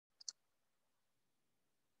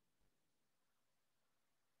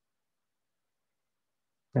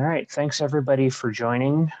All right, thanks everybody for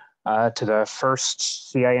joining to the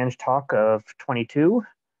first CIEng talk of 22.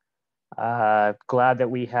 Glad that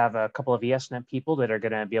we have a couple of ESnet people that are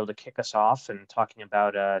going to be able to kick us off and talking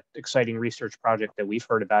about an exciting research project that we've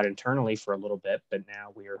heard about internally for a little bit, but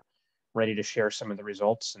now we're ready to share some of the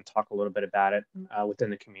results and talk a little bit about it within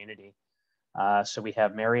the community. So we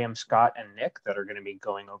have Mariam, Scott, and Nick that are going to be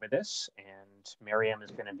going over this, and Mariam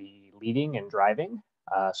is going to be leading and driving.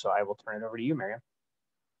 So I will turn it over to you, Mariam.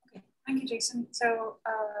 Okay, thank you, Jason. So,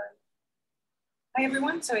 hi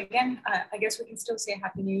everyone. So again, I guess we can still say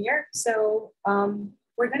Happy New Year. So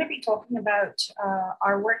we're going to be talking about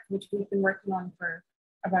our work, which we've been working on for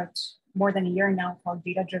about more than a year now, called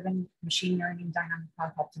data-driven machine learning dynamic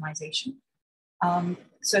path optimization.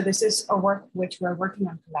 So this is a work which we're working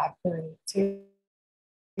on collaboratively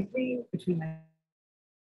between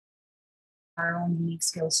our own unique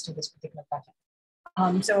skills to this particular project.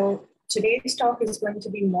 So today's talk is going to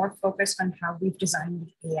be more focused on how we've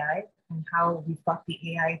designed the AI and how we've got the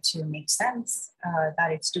AI to make sense,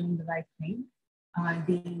 that it's doing the right thing.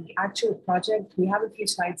 The actual project, we have a few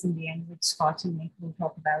slides in the end which Scott and Nick will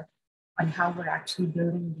talk about on how we're actually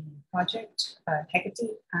building the project,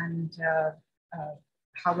 HECATE, and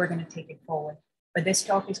how we're going to take it forward. But this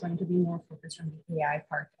talk is going to be more focused on the AI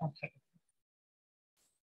part of HECATE.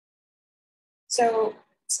 So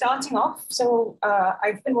starting off,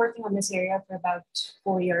 I've been working on this area for about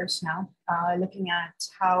 4 years now, looking at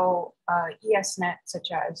how ESnet,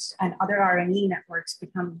 such as, and other RNE networks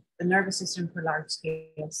become the nervous system for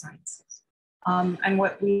large-scale sciences. And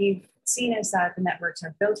what we've seen is that the networks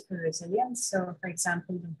are built for resilience. So for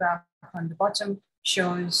example, the graph on the bottom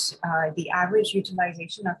shows the average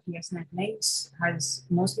utilization of ESnet links has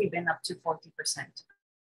mostly been up to 40%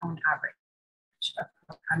 on average.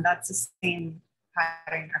 And that's the same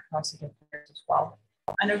pattern across the different as well.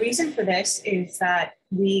 And the reason for this is that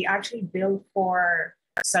we actually build for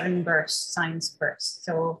sudden bursts, science bursts.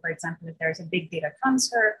 So for example, if there's a big data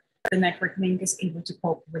transfer, the network link is able to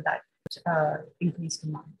cope with that increased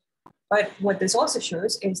demand. But what this also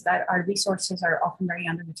shows is that our resources are often very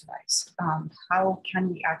underutilized. How can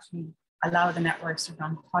we actually allow the networks to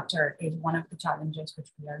run hotter is one of the challenges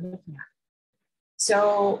which we are looking at.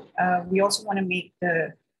 So we also want to make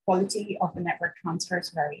the quality of the network transfers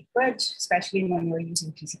very good, especially when we're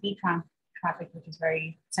using TCP traffic, which is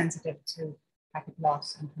very sensitive to packet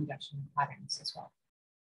loss and congestion patterns as well.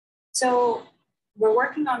 So we're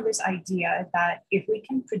working on this idea that if we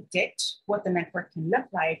can predict what the network can look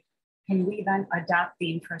like, can we then adapt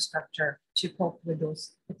the infrastructure to cope with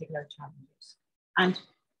those particular challenges? And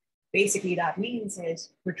basically that means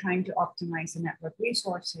is we're trying to optimize the network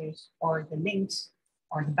resources or the links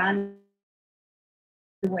or the bandwidth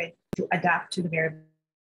to adapt to the variable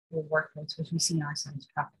workloads which we see in our science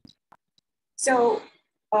traffic. So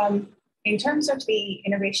in terms of the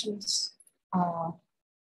innovations, so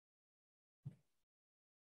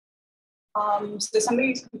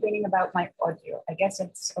somebody is complaining about my audio. I guess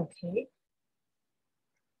it's okay.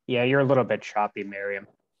 Yeah, you're a little bit choppy, Mariam.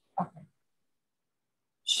 Okay.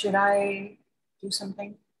 Should I do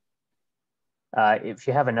something? If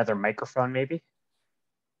you have another microphone, maybe.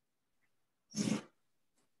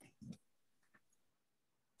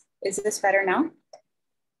 Is this better now?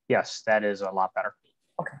 Yes, that is a lot better.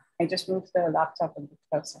 Okay, I just moved the laptop a bit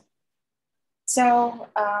closer. So,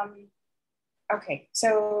 okay,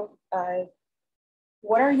 so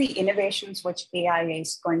what are the innovations which AI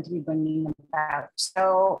is going to be bringing about?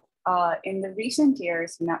 So in the recent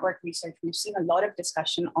years, network research, we've seen a lot of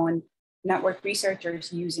discussion on network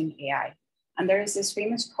researchers using AI. And there is this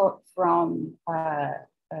famous quote from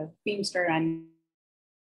Feimster and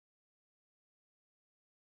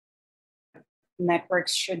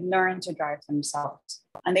networks should learn to drive themselves.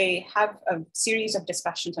 And they have a series of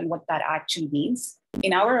discussions on what that actually means.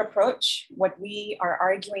 In our approach, what we are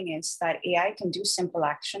arguing is that AI can do simple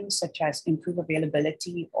actions such as improve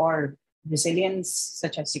availability or resilience,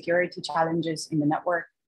 such as security challenges in the network.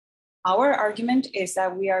 Our argument is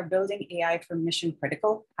that we are building AI for mission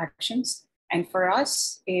critical actions. And for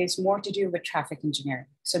us is more to do with traffic engineering.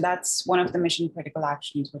 So that's one of the mission critical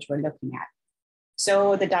actions which we're looking at.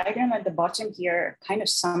 So the diagram at the bottom here kind of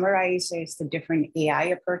summarizes the different AI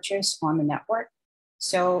approaches on the network.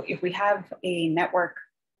 So if we have a network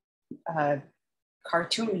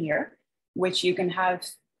cartoon here, which you can have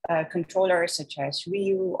controllers such as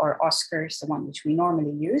Ryu or Oscars, the one which we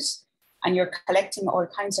normally use, and you're collecting all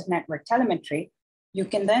kinds of network telemetry, you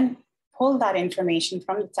can then pull that information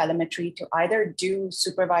from the telemetry to either do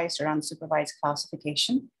supervised or unsupervised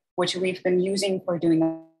classification, which we've been using for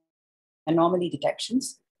doing anomaly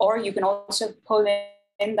detections, or you can also pull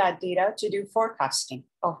in that data to do forecasting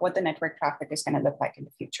of what the network traffic is going to look like in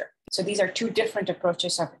the future. So these are two different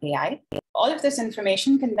approaches of AI. All of this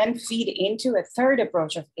information can then feed into a third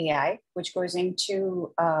approach of AI, which goes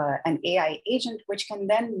into an AI agent, which can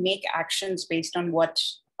then make actions based on what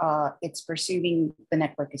it's perceiving the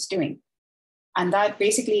network is doing. And that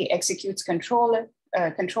basically executes control,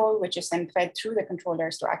 which is then fed through the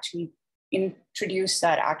controllers to actually introduce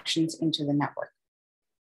that actions into the network.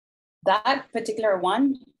 That particular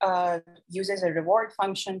one uses a reward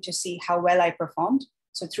function to see how well I performed.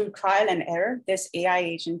 So through trial and error, this AI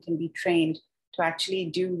agent can be trained to actually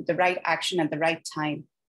do the right action at the right time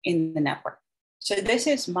in the network. So this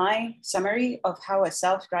is my summary of how a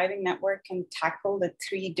self-driving network can tackle the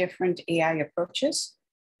three different AI approaches.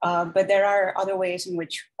 But there are other ways in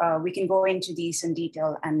which we can go into these in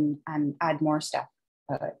detail and add more stuff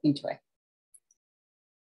into it.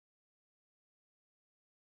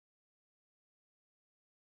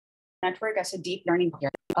 Network as a deep learning here.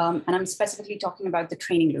 And I'm specifically talking about the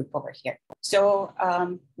training loop over here. So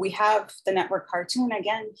we have the network cartoon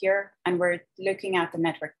again here, and we're looking at the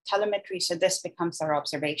network telemetry. So this becomes our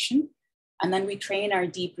observation. And then we train our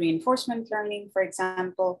deep reinforcement learning, for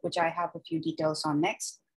example, which I have a few details on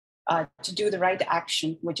next, to do the right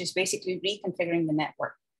action, which is basically reconfiguring the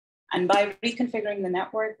network. And by reconfiguring the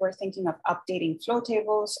network, we're thinking of updating flow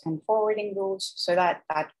tables and forwarding rules so that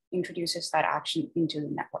that introduces that action into the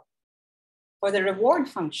network. For the reward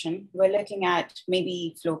function, we're looking at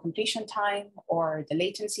maybe flow completion time or the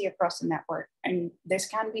latency across the network. And this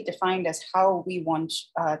can be defined as how we want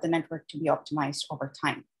the network to be optimized over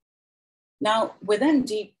time. Now, within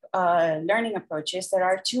deep learning approaches, there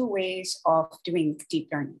are two ways of doing deep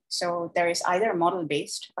learning. So there is either a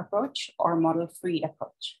model-based approach or model-free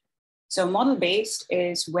approach. So model-based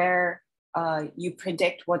is where you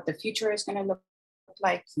predict what the future is going to look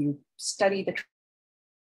like. You study the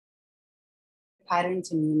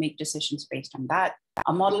patterns and you make decisions based on that.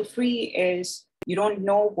 A model free is you don't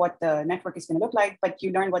know what the network is going to look like, but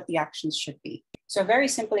you learn what the actions should be. So a very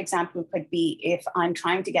simple example could be if I'm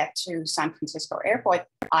trying to get to San Francisco Airport,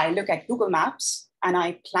 I look at Google Maps and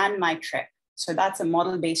I plan my trip. So that's a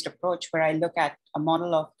model-based approach where I look at a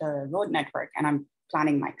model of the road network and I'm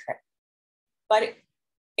planning my trip. But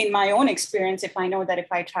in my own experience, if I know that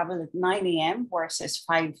if I travel at 9 a.m. versus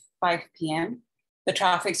 5 p.m., the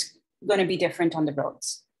traffic's going to be different on the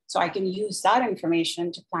roads. So I can use that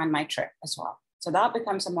information to plan my trip as well. So that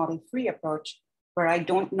becomes a model-free approach where I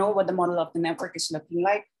don't know what the model of the network is looking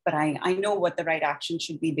like, but I know what the right action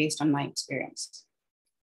should be based on my experience.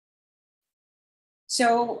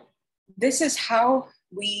 So this is how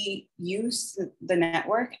we use the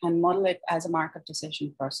network and model it as a markup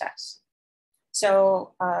decision process.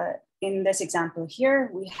 So in this example here,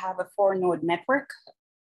 we have a 4-node network,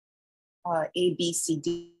 A, B, C,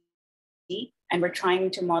 D, and we're trying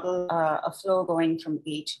to model a flow going from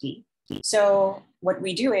A to D. So what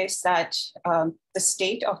we do is that the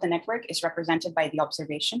state of the network is represented by the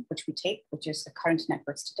observation, which we take, which is the current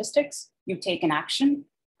network statistics. You take an action,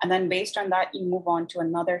 and then based on that, you move on to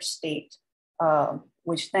another state,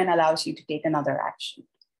 which then allows you to take another action.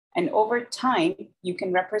 And over time, you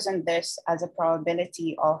can represent this as a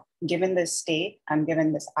probability of, given this state and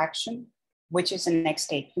given this action, which is the next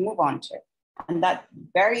state you move on to. And that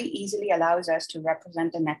very easily allows us to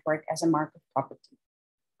represent a network as a markup property,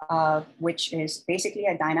 which is basically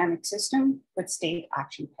a dynamic system with state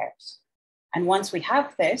action pairs. And once we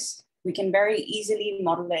have this, we can very easily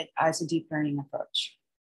model it as a deep learning approach.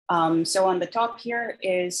 So on the top here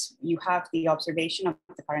is you have the observation of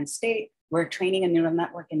the current state. We're training a neural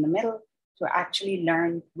network in the middle to actually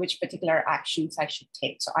learn which particular actions I should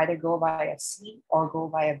take. So either go via C or go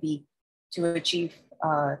via B to achieve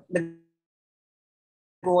the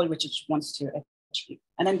goal which it wants to achieve.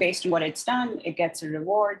 And then based on what it's done, it gets a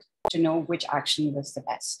reward to know which action was the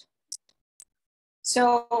best.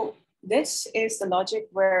 So this is the logic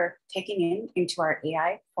we're taking into our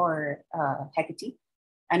AI for HECATE.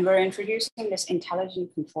 And we're introducing this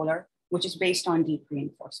intelligent controller, which is based on deep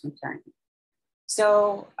reinforcement learning.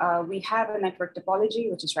 So we have a network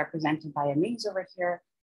topology, which is represented by a maze over here.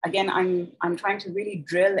 Again, I'm trying to really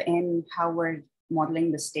drill in how we're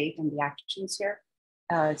modeling the state and the actions here.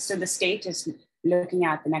 So the state is looking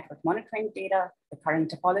at the network monitoring data, the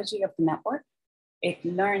current topology of the network. It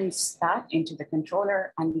learns that into the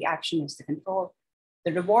controller, and the action is the control.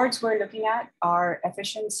 The rewards we're looking at are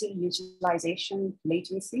efficiency, utilization,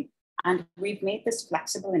 latency. And we've made this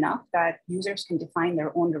flexible enough that users can define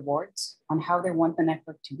their own rewards on how they want the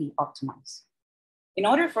network to be optimized. In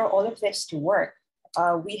order for all of this to work,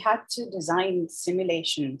 we had to design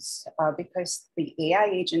simulations because the AI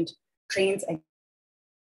agent trains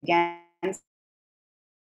again,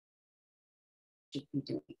 should be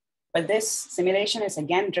doing. But this simulation is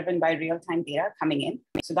again driven by real-time data coming in.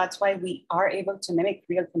 So that's why we are able to mimic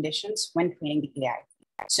real conditions when training the AI.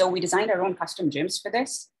 So we designed our own custom gyms for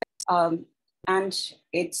this. And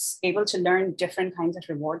it's able to learn different kinds of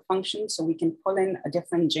reward functions. So we can pull in a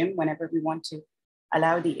different gym whenever we want to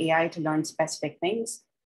allow the AI to learn specific things.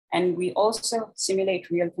 And we also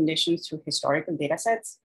simulate real conditions through historical data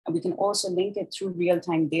sets. And we can also link it through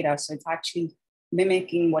real-time data. So it's actually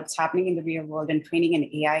mimicking what's happening in the real world and training an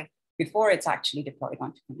AI before it's actually deployed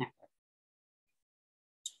onto the network.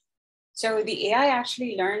 So the AI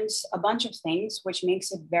actually learns a bunch of things, which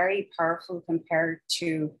makes it very powerful compared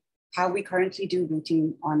to how we currently do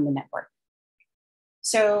routing on the network.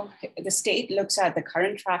 So the state looks at the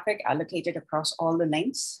current traffic allocated across all the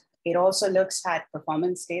links. It also looks at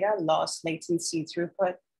performance data, loss, latency,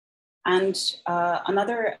 throughput. And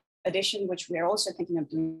another addition, which we are also thinking of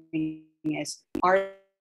doing is, are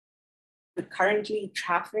currently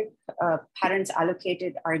traffic patterns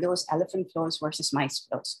allocated, are those elephant flows versus mice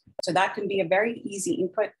flows? So that can be a very easy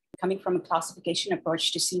input coming from a classification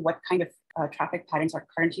approach to see what kind of traffic patterns are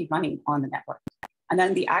currently running on the network. And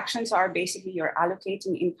then the actions are basically you're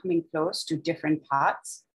allocating incoming flows to different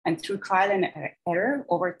paths. And through trial and error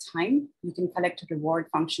over time, you can collect a reward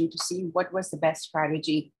function to see what was the best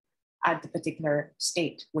strategy at the particular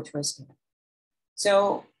state, which was given.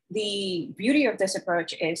 So the beauty of this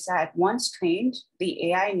approach is that once trained,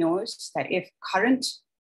 the AI knows that if current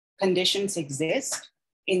conditions exist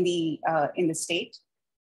in the state,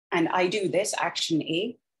 and I do this action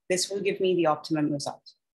A, this will give me the optimum result.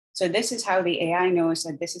 So this is how the AI knows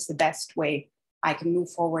that this is the best way I can move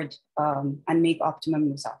forward and make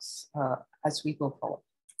optimum results as we go forward.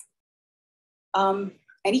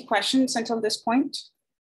 Any questions until this point?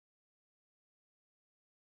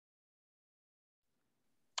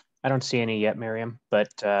 I don't see any yet, Mariam,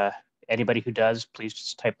 but anybody who does, please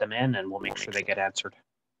just type them in and we'll make sure they get answered.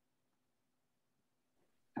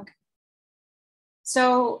 Okay.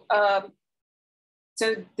 So,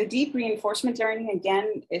 so the deep reinforcement learning,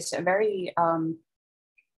 again, is a very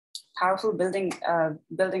powerful building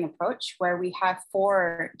approach where we have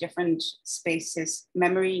 4 different spaces: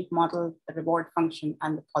 memory, model, the reward function,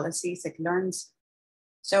 and the policies it learns.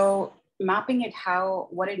 So mapping it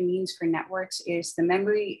what it means for networks is the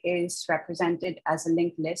memory is represented as a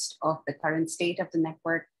linked list of the current state of the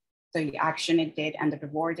network, the action it did, and the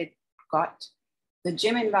reward it got. The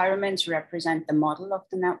gym environments represent the model of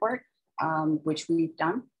the network, which we've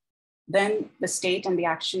done. Then the state and the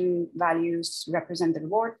action values represent the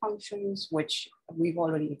reward functions, which we've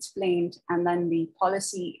already explained. And then the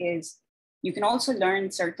policy is, you can also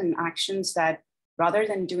learn certain actions that rather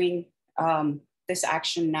than doing this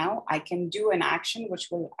action now, I can do an action which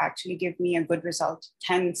will actually give me a good result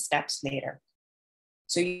 10 steps later.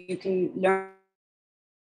 So you can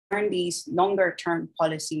learn these longer term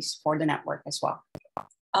policies for the network as well.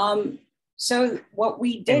 So what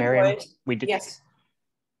we did, hey, Mariam, yes.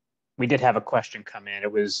 We did have a question come in.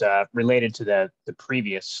 It was related to the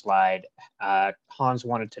previous slide. Hans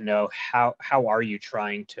wanted to know how are you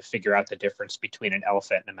trying to figure out the difference between an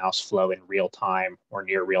elephant and a mouse flow in real time or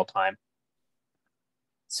near real time?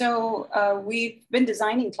 So we've been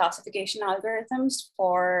designing classification algorithms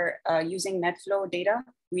for using NetFlow data.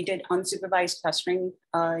 We did unsupervised clustering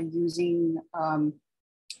using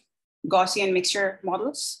Gaussian mixture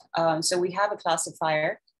models. So we have a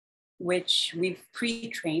classifier which we've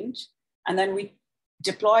pre-trained, and then we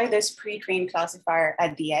deploy this pre-trained classifier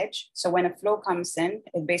at the edge. So when a flow comes in,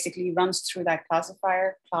 it basically runs through that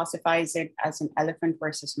classifier, classifies it as an elephant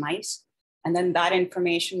versus mice. And then that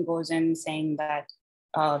information goes in saying that,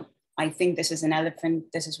 I think this is an elephant,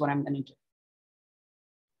 this is what I'm going to do.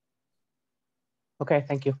 Okay,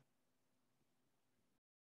 thank you.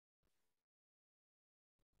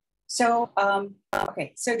 So,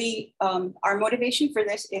 okay, so our motivation for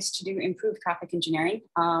this is to do improved traffic engineering,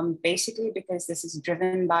 basically because this is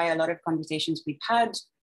driven by a lot of conversations we've had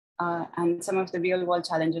and some of the real world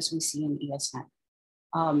challenges we see in ESnet.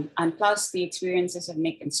 And plus the experiences of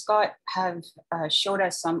Nick and Scott have showed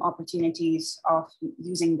us some opportunities of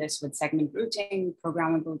using this with segment routing,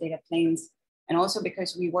 programmable data planes, and also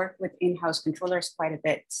because we work with in-house controllers quite a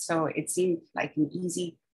bit. So it seemed like an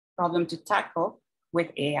easy problem to tackle with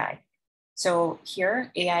AI. So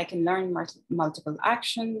here, AI can learn multiple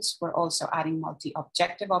actions. We're also adding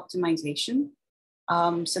multi-objective optimization.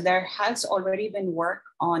 So there has already been work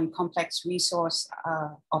on complex resource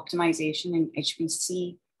optimization in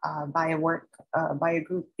HPC by a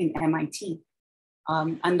group in MIT.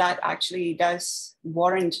 And that actually does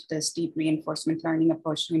warrant this deep reinforcement learning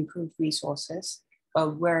approach to improve resources.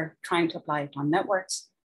 we're trying to apply it on networks.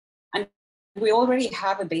 And we already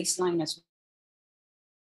have a baseline as well.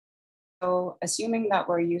 So assuming that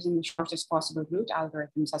we're using the shortest possible route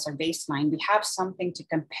algorithms as our baseline, we have something to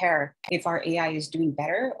compare if our AI is doing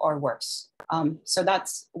better or worse. So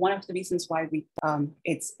that's one of the reasons why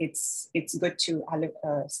it's good to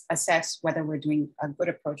assess whether we're doing a good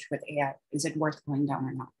approach with AI. Is it worth going down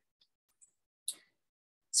or not?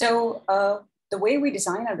 So the way we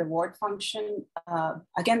design a reward function,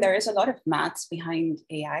 again, there is a lot of maths behind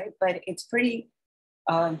AI, but it's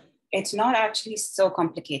it's not actually so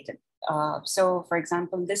complicated. So for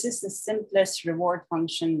example, this is the simplest reward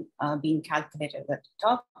function being calculated at the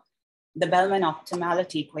top, the Bellman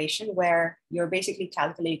optimality equation, where you're basically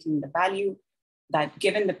calculating the value that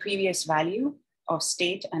given the previous value of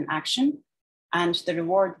state and action and the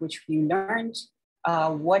reward which we learned,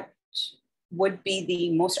 what would be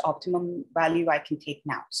the most optimum value I can take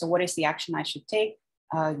now. So what is the action I should take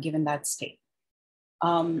given that state?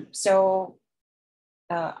 I've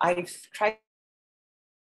tried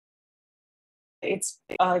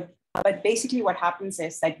but basically what happens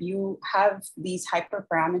is that you have these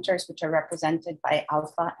hyperparameters which are represented by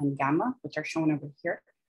alpha and gamma, which are shown over here.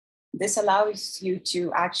 This allows you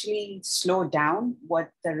to actually slow down what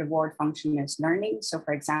the reward function is learning. So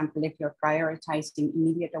for example, if you're prioritizing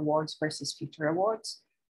immediate awards versus future awards,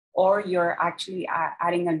 or you're actually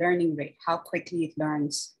adding a learning rate, how quickly it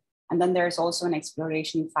learns. And then there's also an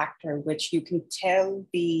exploration factor, which you can tell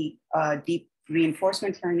the deep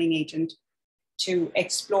reinforcement learning agent to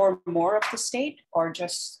explore more of the state or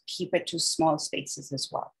just keep it to small spaces as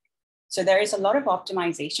well. So there is a lot of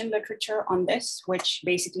optimization literature on this, which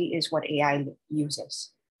basically is what AI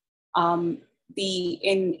uses. In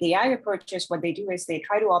AI approaches, what they do is they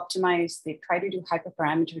try to optimize, they try to do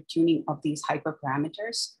hyperparameter tuning of these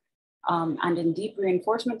hyperparameters. And in deep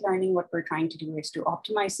reinforcement learning, what we're trying to do is to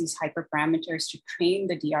optimize these hyperparameters to train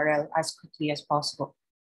the DRL as quickly as possible,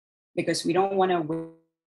 because we don't want to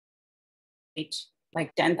wait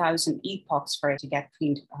like 10,000 epochs for it to get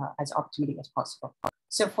trained as optimally as possible.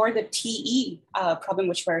 So for the TE problem,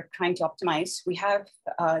 which we're trying to optimize, we have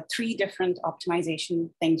 3 different optimization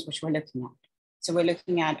things which we're looking at. So we're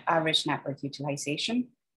looking at average network utilization.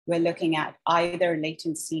 We're looking at either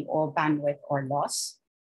latency or bandwidth or loss.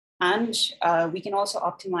 And we can also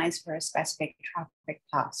optimize for a specific traffic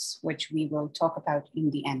class, which we will talk about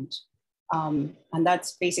in the end. And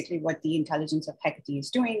that's basically what the intelligence of HECATE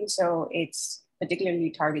is doing. So it's particularly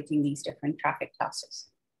targeting these different traffic classes.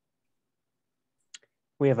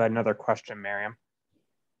 We have another question, Mariam.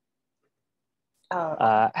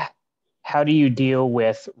 How do you deal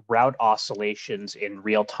with route oscillations in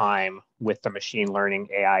real time with the machine learning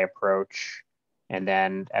AI approach? And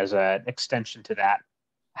then as an extension to that,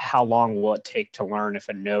 how long will it take to learn if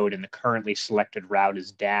a node in the currently selected route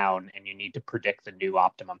is down and you need to predict the new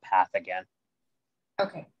optimum path again?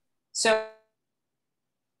 Okay, so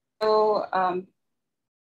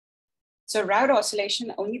route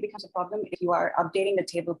oscillation only becomes a problem if you are updating the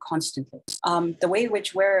table constantly. The way in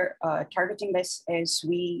which we're targeting this is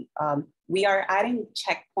we are adding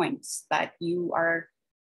checkpoints that you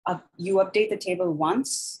update the table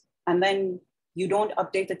once, and then you don't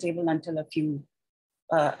update the table until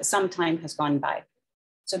some time has gone by.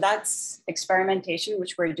 So that's experimentation,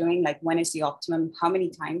 which we're doing, like when is the optimum, how many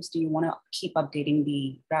times do you want to keep updating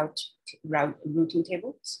the routing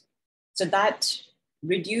tables? So that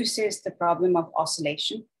reduces the problem of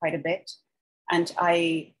oscillation quite a bit. And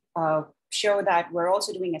I show that we're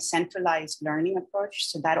also doing a centralized learning approach.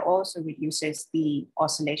 So that also reduces the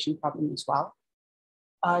oscillation problem as well.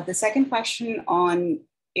 The second question on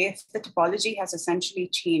if the topology has essentially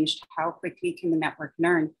changed, how quickly can the network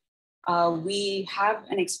learn? We have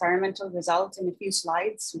an experimental result in a few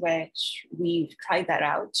slides, which we've tried that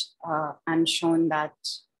out and shown that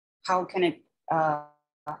how can it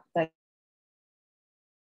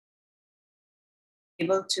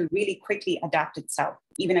able to really quickly adapt itself,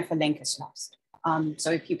 even if a link is lost. So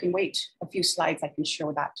if you can wait a few slides, I can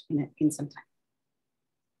show that in some time.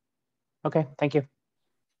 Okay, thank you.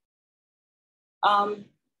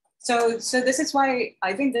 So this is why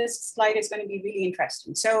I think this slide is going to be really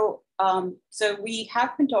interesting. So we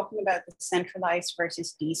have been talking about the centralized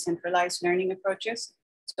versus decentralized learning approaches.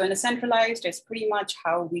 So in the centralized, it's pretty much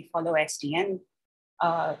how we follow SDN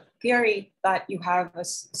theory, that you have a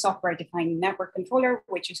software-defined network controller,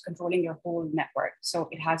 which is controlling your whole network. So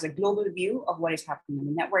it has a global view of what is happening on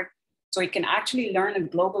the network. So it can actually learn a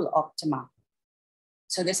global optima.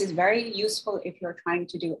 So this is very useful if you're trying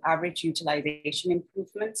to do average utilization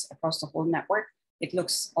improvements across the whole network. It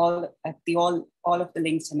looks all at all of the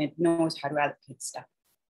links and it knows how to allocate stuff.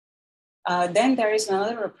 Then there is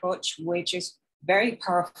another approach, which is very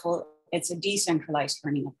powerful. It's a decentralized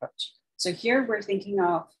learning approach. So here we're thinking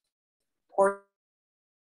of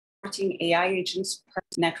porting AI agents per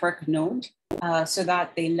network node so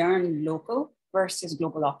that they learn local versus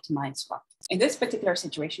global optimized one. In this particular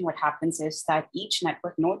situation, what happens is that each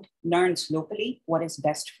network node learns locally what is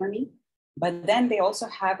best for me, but then they also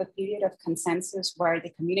have a period of consensus where they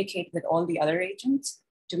communicate with all the other agents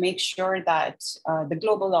to make sure that the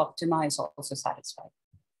global optima is also satisfied.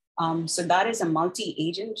 So that is a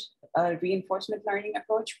multi-agent reinforcement learning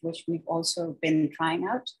approach, which we've also been trying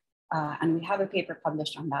out. And we have a paper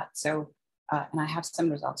published on that. So, and I have some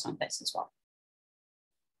results on this as well.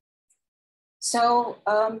 So,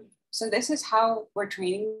 so this is how we're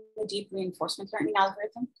training the deep reinforcement learning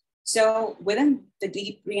algorithm. So within the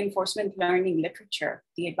deep reinforcement learning literature,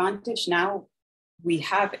 the advantage now we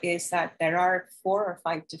have is that there are 4 or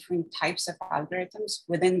 5 different types of algorithms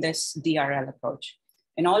within this DRL approach.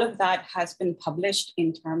 And all of that has been published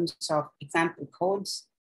in terms of example codes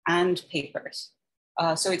and papers.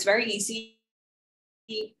 So it's very easy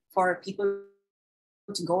for people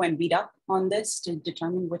to go and read up on this to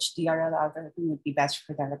determine which DRL algorithm would be best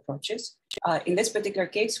for their approaches. In this particular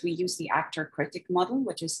case, we use the actor-critic model,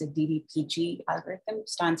 which is the DDPG algorithm,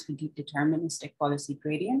 stands for Deep Deterministic Policy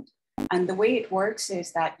Gradient. And the way it works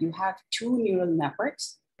is that you have 2 neural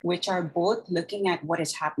networks, which are both looking at what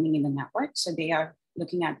is happening in the network. So they are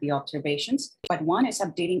looking at the observations, but one is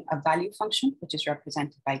updating a value function, which is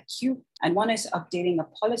represented by Q, and one is updating a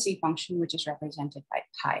policy function, which is represented by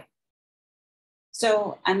pi.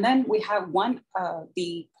 So, and then we have one,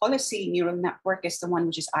 the policy neural network is the one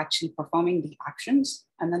which is actually performing the actions,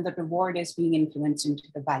 and then the reward is being influenced into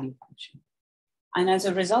the value function. And as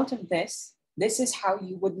a result of this, this is how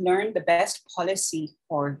you would learn the best policy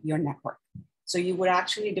for your network. So you would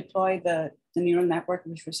actually deploy the neural network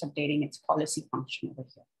which was updating its policy function over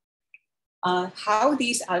here. How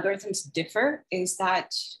these algorithms differ is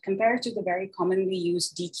that compared to the very commonly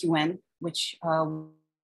used DQN, which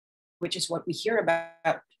is what we hear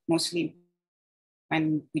about mostly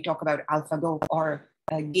when we talk about AlphaGo, or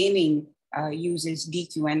gaming uses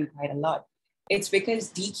DQN quite a lot. It's because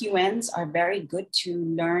DQNs are very good to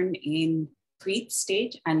learn in discrete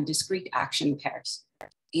state and discrete action pairs.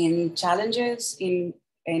 In challenges, in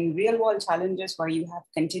real world challenges where you have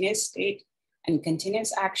continuous state and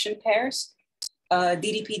continuous action pairs,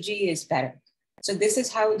 DDPG is better. So this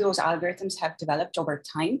is how those algorithms have developed over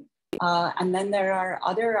time. And then there are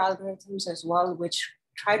other algorithms as well, which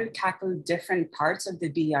try to tackle different parts of the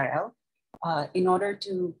DRL in order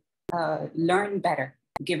to learn better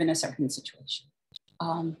given a certain situation.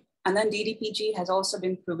 And then DDPG has also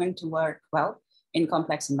been proven to work well in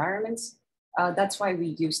complex environments. That's why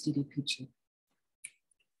we use DDPG.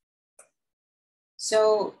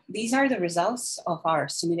 So these are the results of our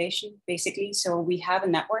simulation, basically. So we have a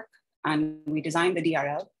network and we designed the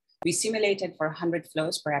DRL. We simulated for 100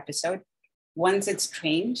 flows per episode. Once it's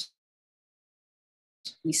trained,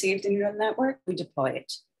 we save the neural network, we deploy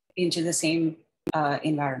it into the same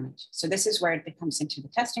environment. So this is where it comes into the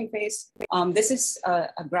testing phase. This is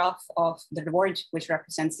a graph of the reward, which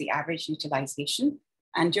represents the average utilization.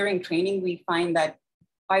 And during training, we find that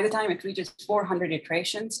by the time it reaches 400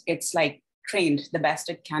 iterations, it's like trained the best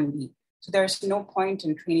it can be. So there's no point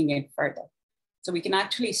in training it further. So we can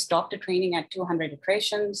actually stop the training at 200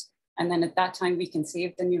 iterations. And then at that time, we can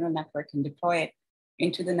save the neural network and deploy it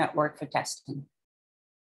into the network for testing.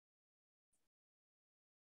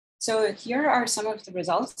 So here are some of the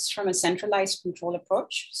results from a centralized control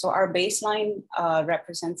approach. So our baseline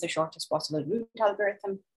represents the shortest possible route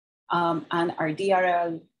algorithm. And our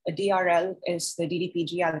DRL is the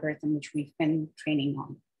DDPG algorithm, which we've been training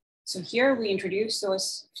on. So here we introduce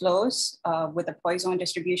those flows with a Poisson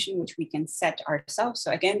distribution, which we can set ourselves.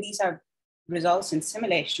 So again, these are results in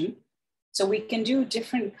simulation. So we can do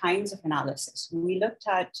different kinds of analysis. We looked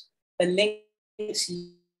at the links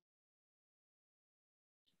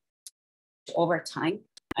over time,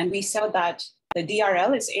 and we saw that the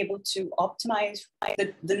DRL is able to optimize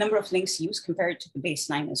the number of links used compared to the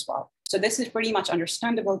baseline as well. So this is pretty much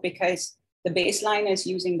understandable because the baseline is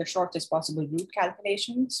using the shortest possible route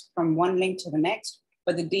calculations from one link to the next,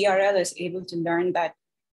 but the DRL is able to learn that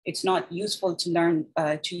it's not useful to learn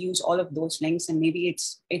to use all of those links, and maybe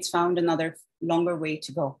it's found another longer way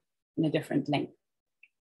to go in a different link.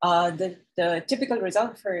 The typical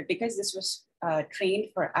result because this was trained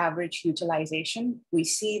for average utilization, we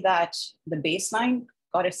see that the baseline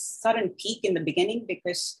got a sudden peak in the beginning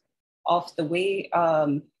because of the way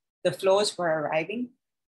the flows were arriving,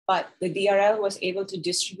 but the DRL was able to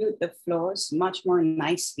distribute the flows much more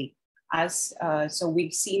nicely So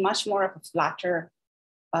we see much more of a flatter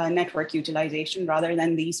network utilization rather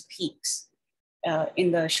than these peaks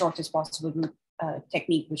in the shortest possible route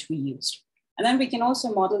technique which we used. And then we can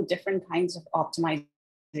also model different kinds of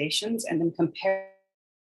optimizations and then compare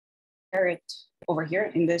it over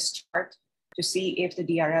here in this chart to see if the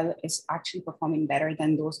DRL is actually performing better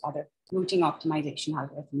than those other routing optimization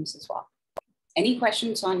algorithms as well. Any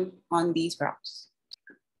questions on these graphs?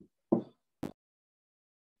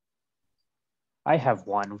 I have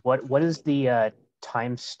one. What is the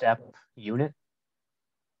time step unit?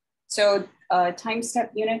 So time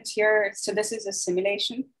step unit here, so this is a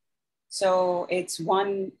simulation. So it's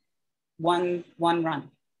one run.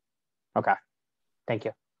 Okay, thank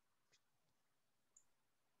you.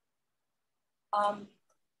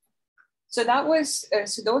 So that was,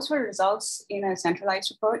 so those were results in a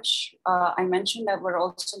centralized approach. I mentioned that we're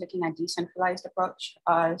also looking at decentralized approach.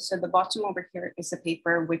 So the bottom over here is a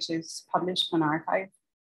paper which is published on arXiv,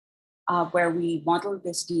 where we modeled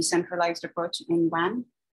this decentralized approach in WAN.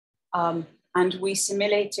 And we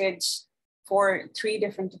simulated for 3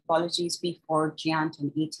 different topologies before Giant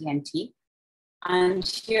and AT&T. And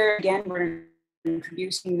here again, we're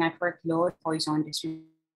introducing network load, Poisson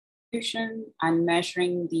distribution, and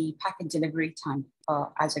measuring the packet delivery time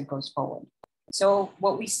as it goes forward. So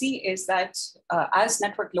what we see is that as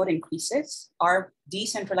network load increases, our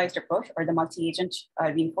decentralized approach or the multi-agent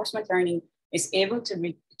reinforcement learning is able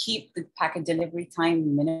to keep the packet delivery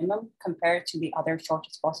time minimum compared to the other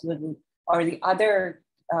shortest possible route or the other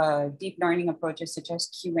deep learning approaches such as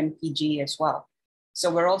Q and PG as well. So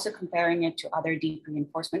we're also comparing it to other deep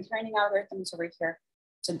reinforcement learning algorithms over here.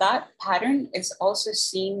 So that pattern is also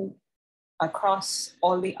seen across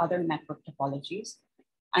all the other network topologies.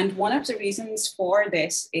 And one of the reasons for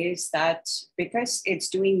this is that because it's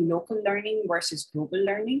doing local learning versus global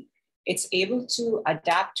learning, it's able to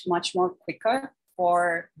adapt much more quicker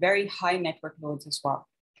for very high network loads as well.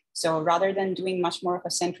 So rather than doing much more of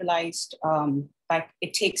a centralized, like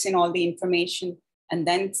it takes in all the information and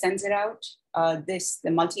then sends it out,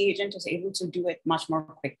 the multi-agent is able to do it much more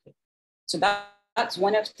quickly. So that's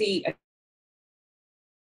one of the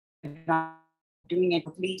doing it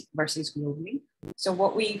locally versus globally. So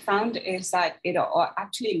what we found is that it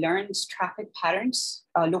actually learns traffic patterns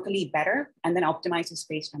locally better and then optimizes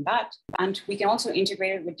based on that. And we can also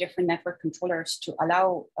integrate it with different network controllers to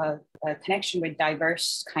allow a connection with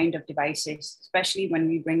diverse kind of devices, especially when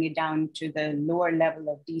we bring it down to the lower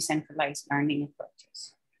level of decentralized learning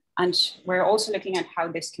approaches. And we're also looking at how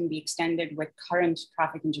this can be extended with current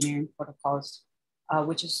traffic engineering protocols,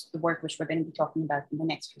 which is the work which we're going to be talking about in the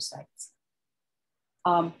next few slides.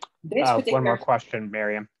 One more question,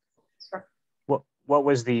 Mariam. Sure. What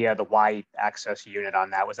was the y-axis unit on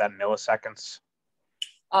that? Was that milliseconds?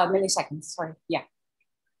 Milliseconds, sorry, yeah.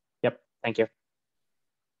 Yep, thank you.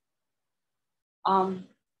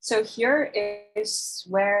 So here is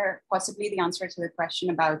where possibly the answer to the question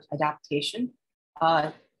about adaptation.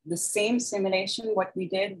 The same simulation, what we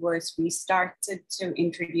did was we started to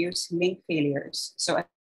introduce link failures. So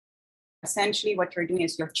essentially what you're doing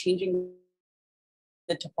is you're changing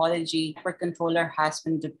the topology where controller has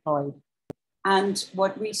been deployed. And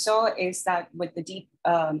what we saw is that with the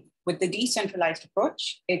decentralized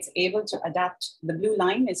approach, it's able to adapt, the blue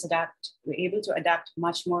line is able to adapt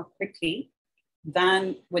much more quickly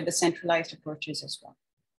than with the centralized approaches as well.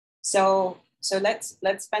 So let's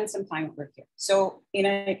spend some time over here. So in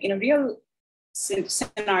a real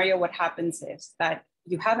scenario, what happens is that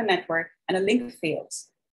you have a network and a link fails.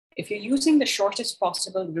 If you're using the shortest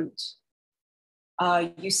possible route,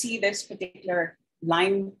 you see this particular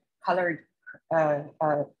lime-colored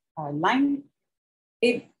line.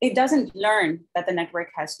 It doesn't learn that the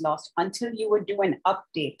network has lost until you would do an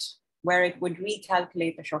update where it would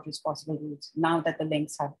recalculate the shortest possible routes now that the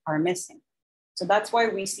links are missing. So that's why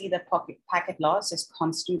we see the packet loss is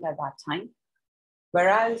constant at that time.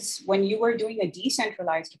 Whereas when you were doing a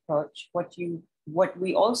decentralized approach, what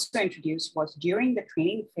we also introduced was during the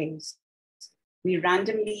training phase, we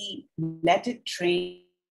randomly let it train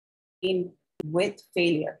with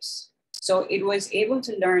failures. So it was able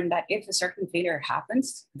to learn that if a certain failure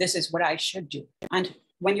happens, this is what I should do. And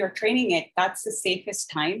when you're training it, that's the safest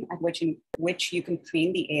time at which you can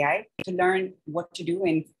train the AI to learn what to do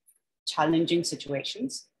in challenging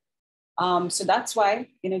situations. So that's why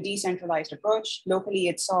in a decentralized approach, locally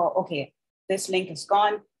it saw, okay, this link is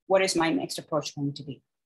gone. What is my next approach going to be?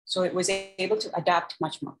 So it was able to adapt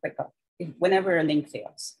much more quicker whenever a link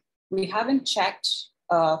fails. We haven't checked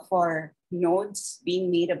for nodes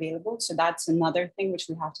being made available. So that's another thing which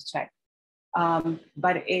we have to check.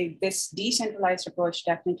 But this decentralized approach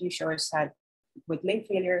definitely shows that with link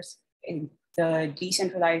failures, the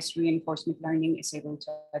decentralized reinforcement learning is able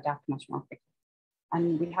to adapt much more quickly.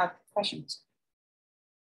 And we have questions.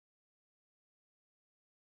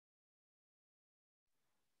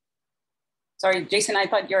 Sorry, Jason, I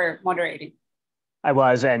thought you were moderating. I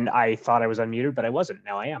was, and I thought I was unmuted, but I wasn't.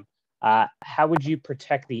 Now I am. How would you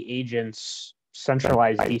protect the agents,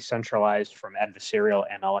 centralized, decentralized, from adversarial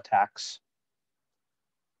ML attacks?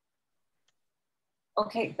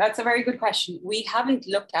 Okay, that's a very good question. We haven't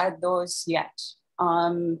looked at those yet.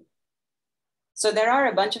 So there are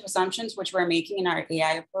a bunch of assumptions which we're making in our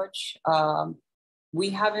AI approach.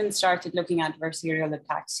 We haven't started looking at adversarial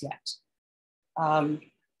attacks yet.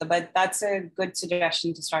 But that's a good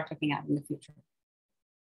suggestion to start looking at in the future.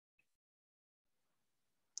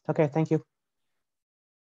 Okay, thank you.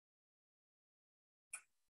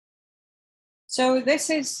 So this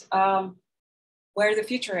is where the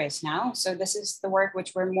future is now. So this is the work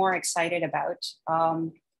which we're more excited about.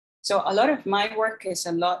 So a lot of my work is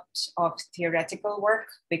a lot of theoretical work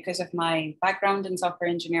because of my background in software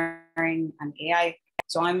engineering and AI.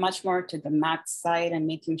 So I'm much more to the math side and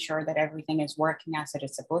making sure that everything is working as it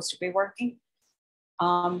is supposed to be working.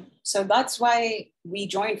 So that's why we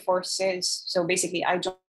joined forces. So basically I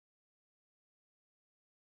joined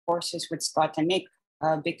forces with Scott and Nick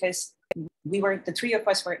because the three of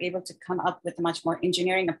us were able to come up with a much more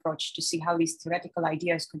engineering approach to see how these theoretical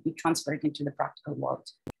ideas could be transferred into the practical world.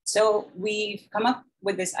 So we've come up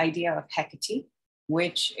with this idea of HECATE,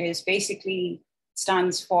 which is basically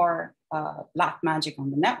stands for Black Magic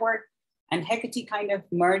on the Network. And HECATE kind of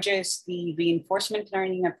merges the reinforcement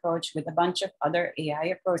learning approach with a bunch of other AI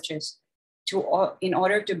approaches in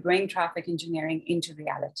order to bring traffic engineering into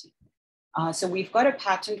reality. So we've got a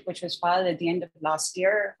patent which was filed at the end of last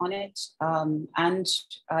year on it. And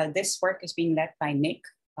this work is being led by Nick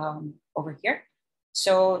over here.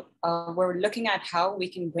 So we're looking at how we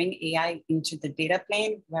can bring AI into the data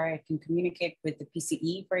plane where it can communicate with the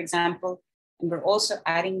PCE, for example. And we're also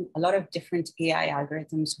adding a lot of different AI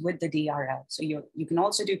algorithms with the DRL. So you can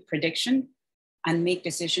also do prediction and make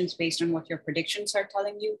decisions based on what your predictions are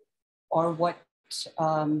telling you, or what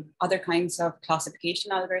other kinds of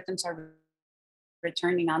classification algorithms are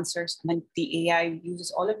returning answers. And then the AI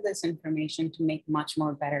uses all of this information to make much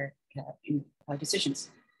more better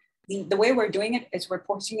decisions. The way we're doing it is we're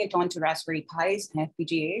porting it onto Raspberry Pis and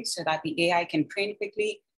FPGAs so that the AI can train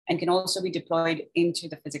quickly and can also be deployed into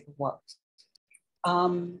the physical world.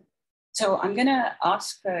 So I'm gonna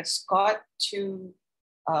ask Scott to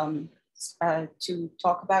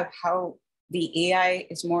talk about how the AI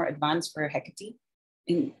is more advanced for HECATE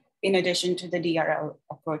in addition to the DRL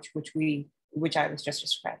approach, which I was just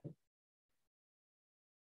describing.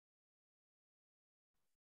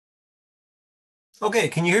 Okay,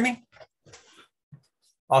 can you hear me?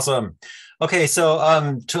 Awesome. Okay, so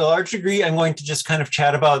to a large degree, I'm going to just kind of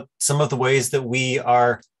chat about some of the ways that we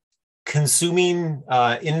are consuming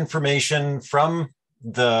information from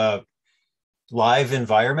the live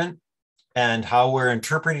environment and how we're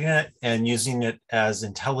interpreting it and using it as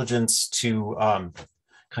intelligence to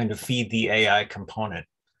kind of feed the AI component.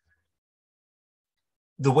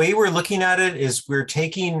 The way we're looking at it is we're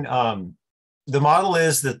taking the model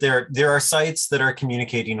is that there are sites that are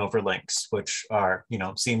communicating over links, which are,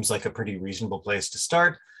 seems like a pretty reasonable place to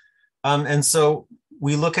start. And so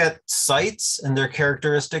we look at sites and their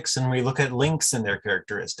characteristics, and we look at links and their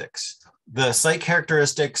characteristics. The site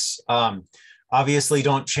characteristics obviously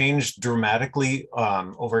don't change dramatically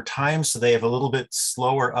over time, so they have a little bit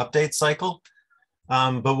slower update cycle.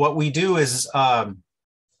 But what we do is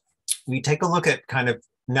we take a look at kind of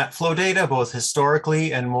net flow data, both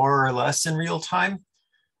historically and more or less in real time,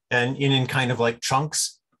 and in kind of like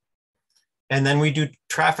chunks. And then we do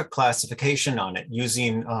traffic classification on it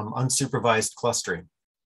using unsupervised clustering.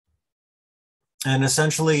 And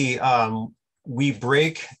essentially, we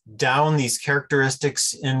break down these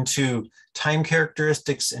characteristics into time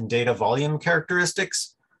characteristics and data volume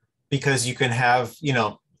characteristics, because you can have,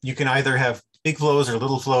 you can either have big flows or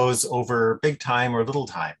little flows over big time or little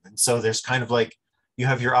time. And so there's kind of like, you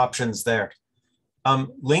have your options there.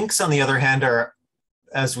 Links, on the other hand, are,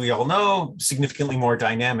 as we all know, significantly more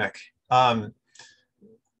dynamic.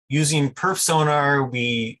 Using perf sonar,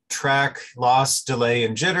 we track loss, delay,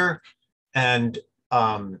 and jitter, and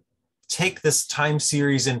take this time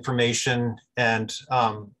series information and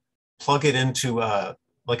plug it into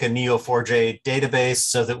like a Neo4j database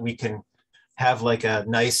so that we can have like a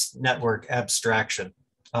nice network abstraction.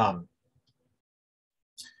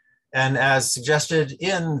 And as suggested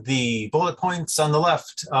in the bullet points on the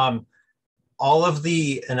left, all of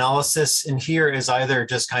the analysis in here is either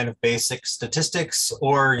just kind of basic statistics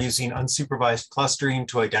or using unsupervised clustering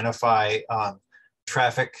to identify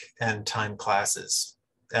traffic and time classes.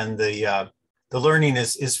 And the learning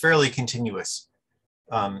is fairly continuous,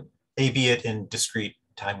 albeit in discrete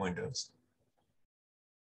time windows.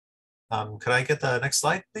 Could I get the next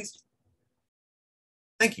slide, please?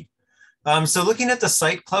 Thank you. So looking at the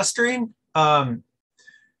site clustering,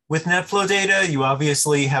 with NetFlow data, you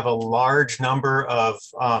obviously have a large number of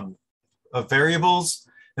variables.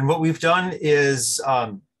 And what we've done is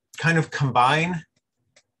kind of combine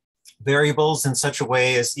variables in such a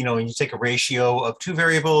way as, when you take a ratio of two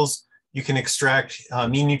variables, you can extract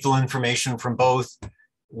meaningful information from both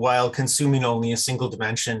while consuming only a single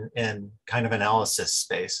dimension in kind of analysis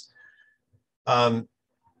space.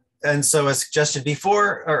 And so as suggested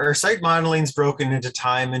before, our site modeling is broken into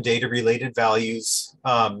time and data related values,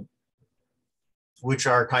 which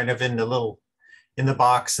are kind of in the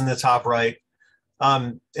box in the top right.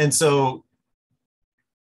 And so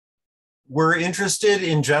we're interested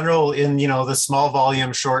in general in, the small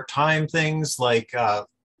volume, short time things like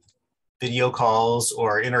video calls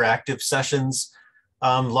or interactive sessions,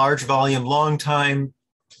 large volume, long time,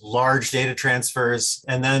 large data transfers,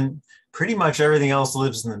 and then pretty much everything else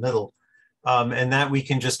lives in the middle. And that we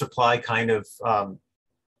can just apply kind of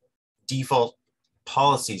default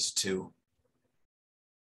policies to.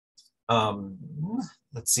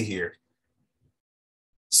 Let's see here.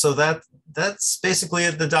 So that's basically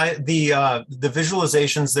it. The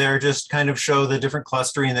visualizations there just kind of show the different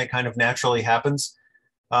clustering that kind of naturally happens.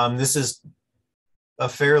 This is a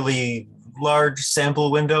fairly large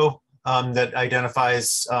sample window that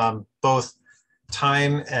identifies both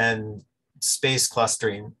time and space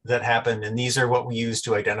clustering that happen, and these are what we use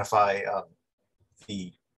to identify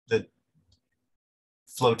the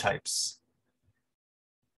flow types.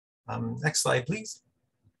 Next slide, please.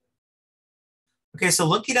 Okay, so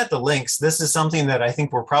looking at the links, this is something that I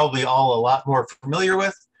think we're probably all a lot more familiar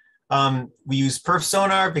with. We use perf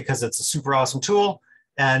sonar because it's a super awesome tool,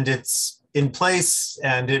 and it's in place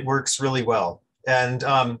and it works really well. And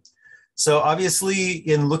so obviously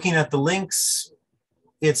in looking at the links,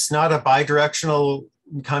 it's not a bidirectional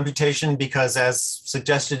computation because, as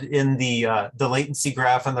suggested in the latency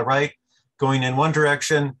graph on the right, going in one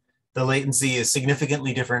direction, the latency is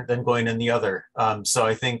significantly different than going in the other. So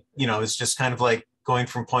I think, it's just kind of like going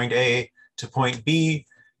from point A to point B.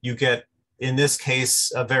 You get, in this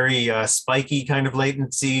case, a very spiky kind of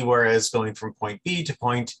latency, whereas going from point B to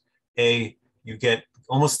point A, you get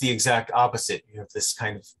almost the exact opposite. You have this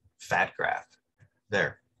kind of fat graph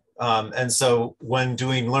there. And so when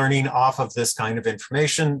doing learning off of this kind of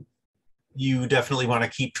information, you definitely want to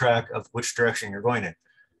keep track of which direction you're going in.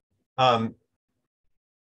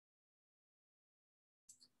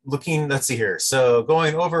 Let's see here. So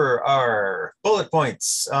going over our bullet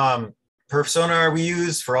points, perf sonar we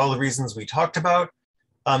use for all the reasons we talked about.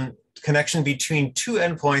 Connection between two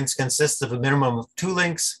endpoints consists of a minimum of two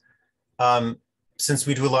links. Since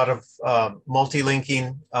we do a lot of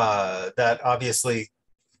multi-linking, that obviously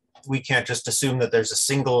we can't just assume that there's a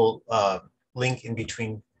single link in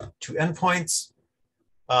between two endpoints.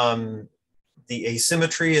 The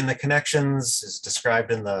asymmetry in the connections is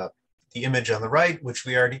described in the image on the right, which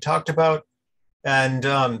we already talked about. And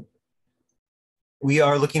we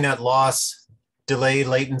are looking at loss, delay,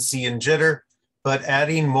 latency, and jitter, but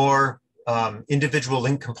adding more individual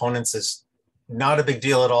link components is not a big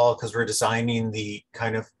deal at all because we're designing the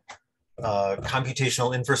kind of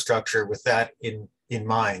computational infrastructure with that in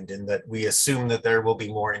mind, and that we assume that there will be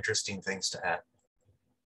more interesting things to add.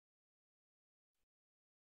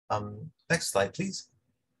 Next slide, please.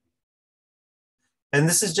 And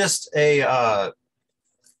this is just a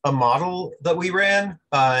model that we ran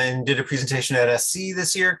and did a presentation at SC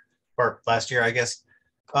this year, or last year, I guess.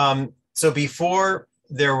 So before,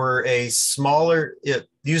 there were a smaller,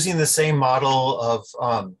 using the same model of,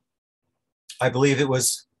 I believe it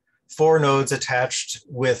was 4 nodes attached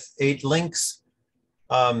with 8 links.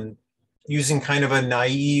 Using kind of a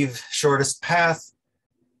naive shortest path,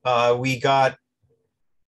 we got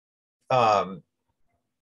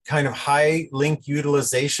kind of high link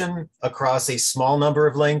utilization across a small number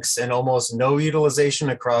of links and almost no utilization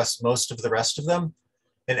across most of the rest of them.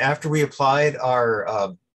 And after we applied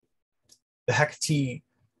our the HECATE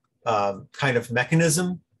kind of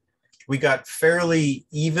mechanism, we got fairly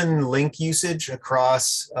even link usage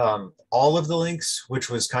across all of the links, which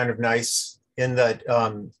was kind of nice in that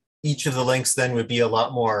each of the links then would be a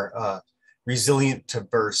lot more resilient to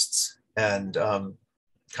bursts and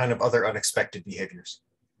kind of other unexpected behaviors.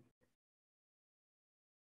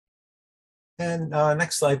 And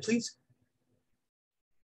next slide, please.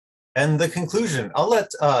 And the conclusion, I'll let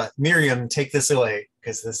Mariam take this away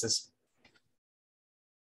because this is.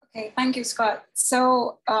 Okay, thank you, Scott.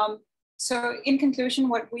 So in conclusion,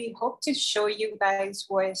 what we hope to show you guys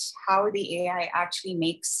was how the AI actually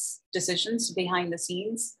makes decisions behind the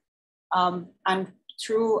scenes. And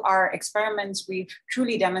through our experiments, we've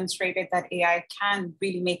truly demonstrated that AI can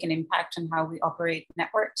really make an impact on how we operate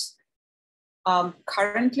networks.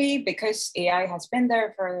 Currently, because AI has been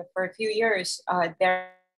there for a few years,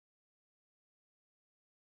 there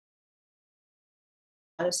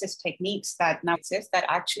analysis techniques that now exist that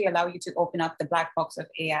actually allow you to open up the black box of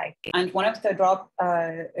AI. And one of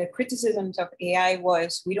the criticisms of AI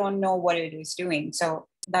was we don't know what it is doing. So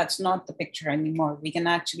that's not the picture anymore. We can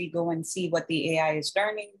actually go and see what the AI is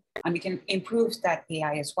learning, and we can improve that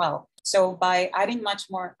AI as well. So by adding much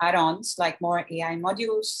more add-ons, like more AI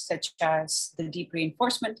modules, such as the deep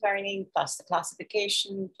reinforcement learning, plus the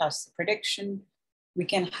classification, plus the prediction, we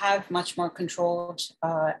can have much more controlled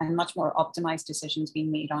and much more optimized decisions being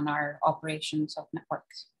made on our operations of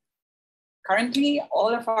networks. Currently,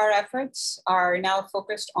 all of our efforts are now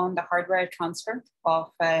focused on the hardware transfer of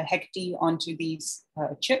HECATE onto these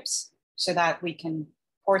chips so that we can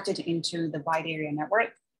port it into the wide area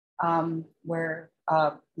network. We're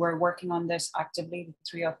working on this actively, the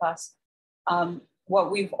three of us. What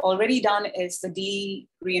we've already done is the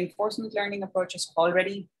de-reinforcement learning approach is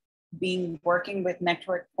already been working with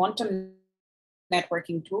quantum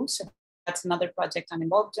networking tools. So that's another project I'm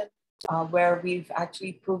involved in, where we've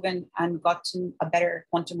actually proven and gotten a better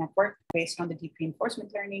quantum network based on the deep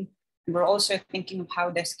reinforcement learning. And we're also thinking of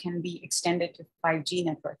how this can be extended to 5G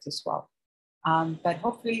networks as well. But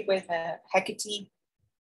hopefully with HECATE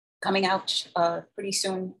coming out pretty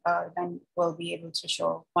soon, then we'll be able to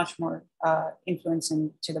show much more influence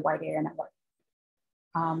into the wide area network.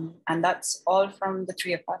 And that's all from the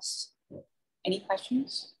three of us. Any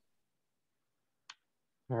questions?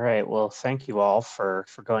 All right, well, thank you all for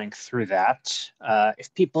going through that.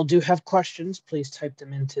 If people do have questions, please type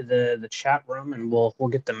them into the chat room and we'll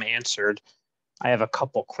get them answered. I have a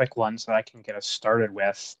couple quick ones that I can get us started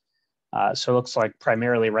with. So it looks like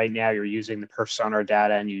primarily right now you're using the Persona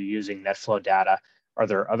data and you're using NetFlow data. Are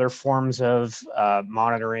there other forms of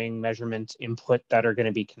monitoring, measurement, input that are going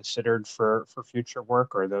to be considered for future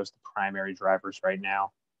work, or are those the primary drivers right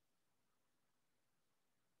now?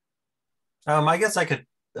 I guess I could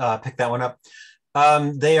pick that one up.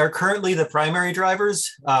 They are currently the primary drivers.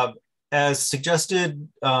 As suggested,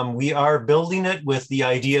 we are building it with the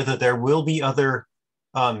idea that there will be other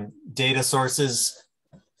data sources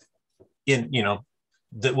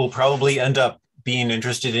that we'll probably end up being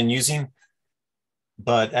interested in using.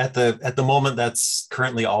 But at the moment, that's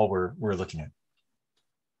currently all we're looking at.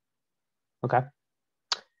 Okay.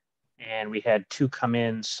 And we had two come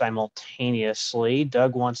in simultaneously.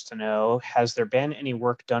 Doug wants to know, has there been any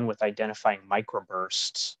work done with identifying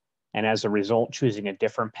microbursts and as a result choosing a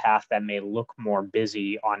different path that may look more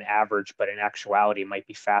busy on average, but in actuality might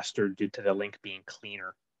be faster due to the link being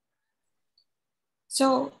cleaner?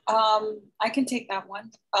 So I can take that one.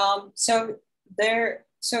 So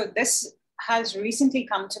this has recently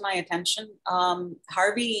come to my attention.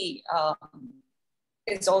 Harvey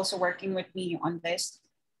is also working with me on this.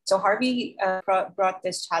 So Harvey brought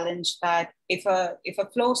this challenge that if a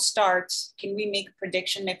flow starts, can we make a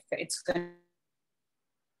prediction if it's going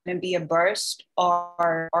to be a burst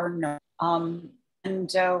or no?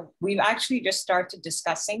 And we've actually just started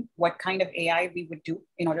discussing what kind of AI we would do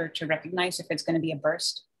in order to recognize if it's going to be a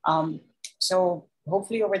burst. So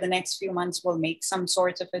hopefully over the next few months, we'll make some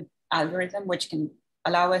sort of an algorithm which can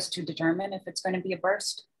allow us to determine if it's going to be a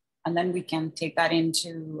burst. And then we can take that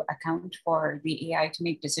into account for the AI to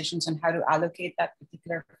make decisions on how to allocate that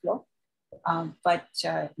particular flow. But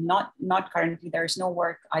not currently. There's no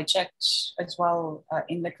work. I checked as well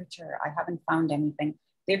in literature. I haven't found anything.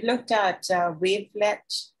 They've looked at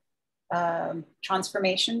wavelet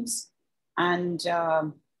transformations and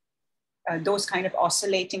those kind of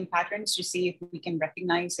oscillating patterns to see if we can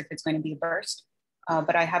recognize if it's going to be a burst.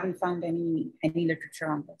 But I haven't found any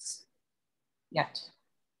literature on this yet.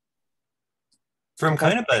 From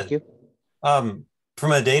kind of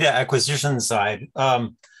from a data acquisition side,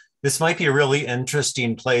 this might be a really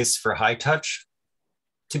interesting place for high touch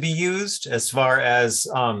to be used, as far as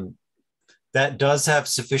that does have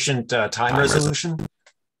sufficient time resolution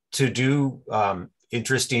to do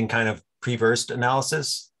interesting kind of pre-burst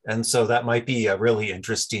analysis. And so that might be a really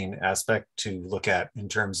interesting aspect to look at in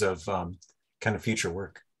terms of kind of future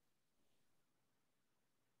work.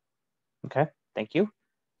 Okay, thank you.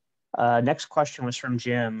 Next question was from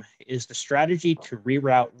Jim. Is the strategy to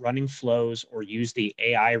reroute running flows or use the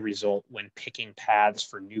AI result when picking paths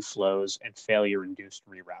for new flows and failure-induced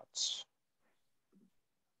reroutes?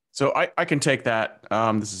 So I can take that.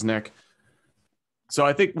 This is Nick. So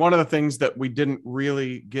I think one of the things that we didn't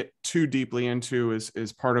really get too deeply into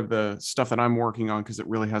is part of the stuff that I'm working on, because it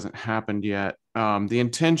really hasn't happened yet. The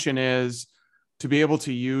intention is to be able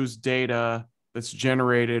to use data that's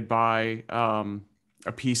generated by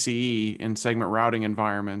a PCE in segment routing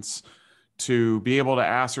environments to be able to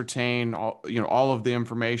ascertain all of the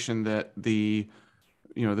information that the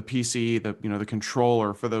PCE, the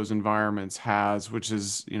controller for those environments has, which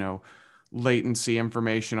is latency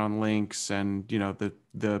information on links and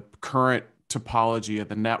the current topology of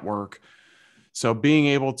the network. So being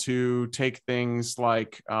able to take things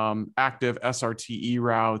like active SRTE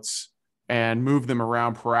routes and move them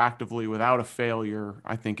around proactively without a failure,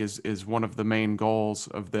 I think is one of the main goals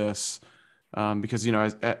of this. Because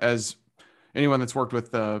as anyone that's worked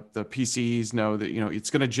with the PCs know that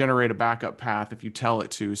it's going to generate a backup path if you tell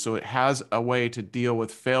it to. So it has a way to deal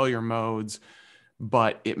with failure modes,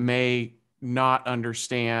 but it may not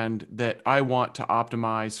understand that I want to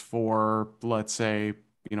optimize for, let's say,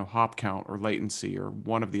 hop count or latency or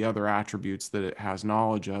one of the other attributes that it has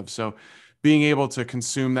knowledge of. So being able to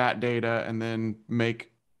consume that data and then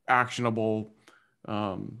make actionable,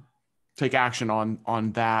 take action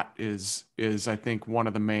on that is I think one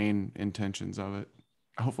of the main intentions of it.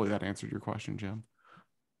 Hopefully that answered your question, Jim.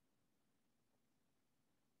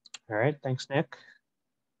 All right, thanks, Nick.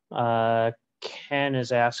 Ken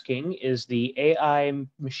is asking, is the AI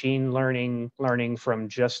machine learning from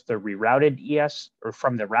just the rerouted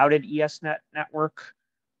from the routed ESnet network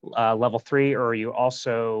level 3, or are you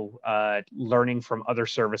also learning from other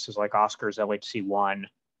services like Oscar's LHC1,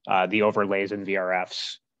 the overlays and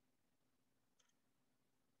VRFs?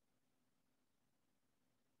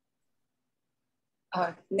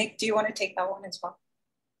 Nick, do you want to take that one as well?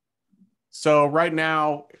 So right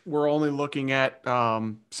now we're only looking at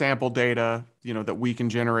sample data, that we can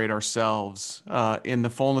generate ourselves. In the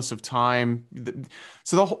fullness of time,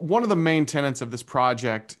 one of the main tenets of this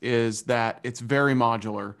project is that it's very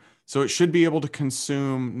modular. So it should be able to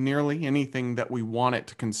consume nearly anything that we want it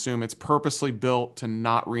to consume. It's purposely built to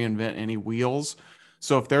not reinvent any wheels.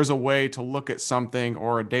 So if there's a way to look at something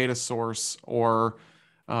or a data source or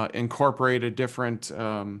incorporate a different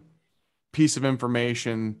piece of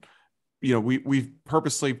information, we've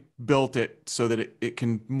purposely built it so that it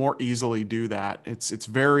can more easily do that. It's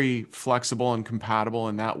very flexible and compatible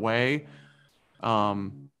in that way,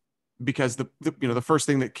 because the first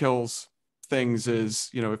thing that kills things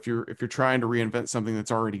is if you're trying to reinvent something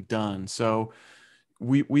that's already done. So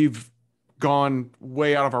we've gone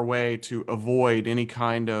way out of our way to avoid any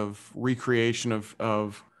kind of recreation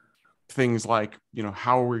of things like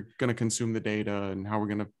how we're going to consume the data and how we're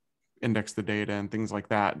going to index the data and things like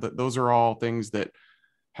that. Those are all things that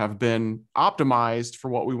have been optimized for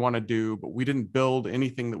what we want to do, but we didn't build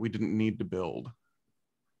anything that we didn't need to build.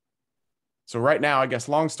 So right now, I guess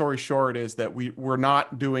long story short is that we're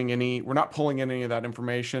not pulling in any of that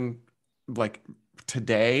information like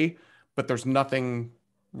today, but there's nothing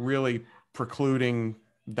really precluding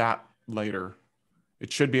that later.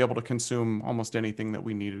 It should be able to consume almost anything that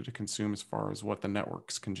we needed to consume as far as what the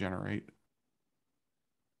networks can generate.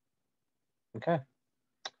 Okay.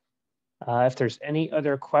 If there's any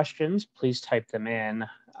other questions, please type them in.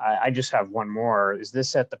 I just have one more. Is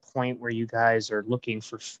this at the point where you guys are looking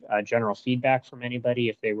for general feedback from anybody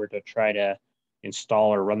if they were to try to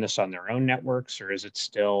install or run this on their own networks, or is it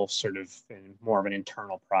still sort of more of an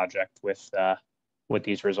internal project with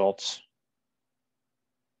these results?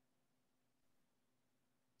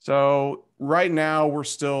 So right now we're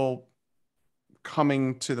still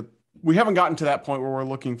we haven't gotten to that point where we're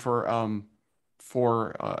looking for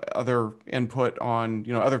other input on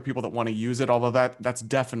other people that want to use it, although that's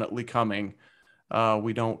definitely coming.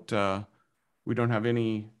 We don't have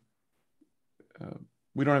any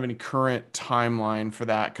current timeline for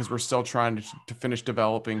that because we're still trying to finish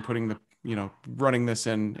developing, running this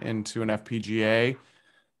into an FPGA,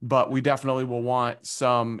 but we definitely will want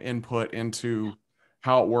some input into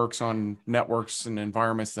how it works on networks and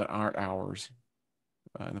environments that aren't ours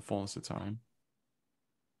in the fullness of time.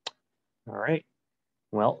 All right.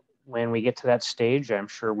 Well, when we get to that stage, I'm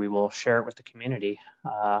sure we will share it with the community.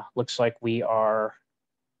 Looks like we are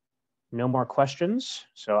no more questions.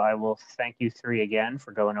 So I will thank you three again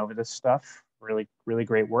for going over this stuff. Really, really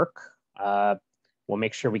great work. We'll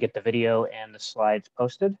make sure we get the video and the slides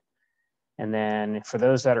posted. And then for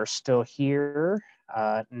those that are still here,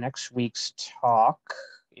 next week's talk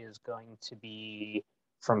is going to be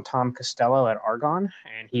from Tom Costello at Argonne,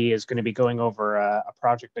 and he is going to be going over a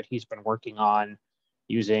project that he's been working on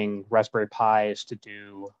using Raspberry Pis to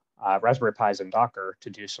do Raspberry Pis and Docker to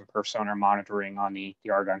do some persona monitoring on the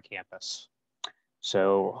Argonne campus.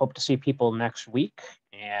 So hope to see people next week,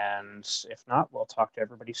 and if not, we'll talk to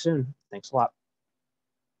everybody soon. Thanks a lot.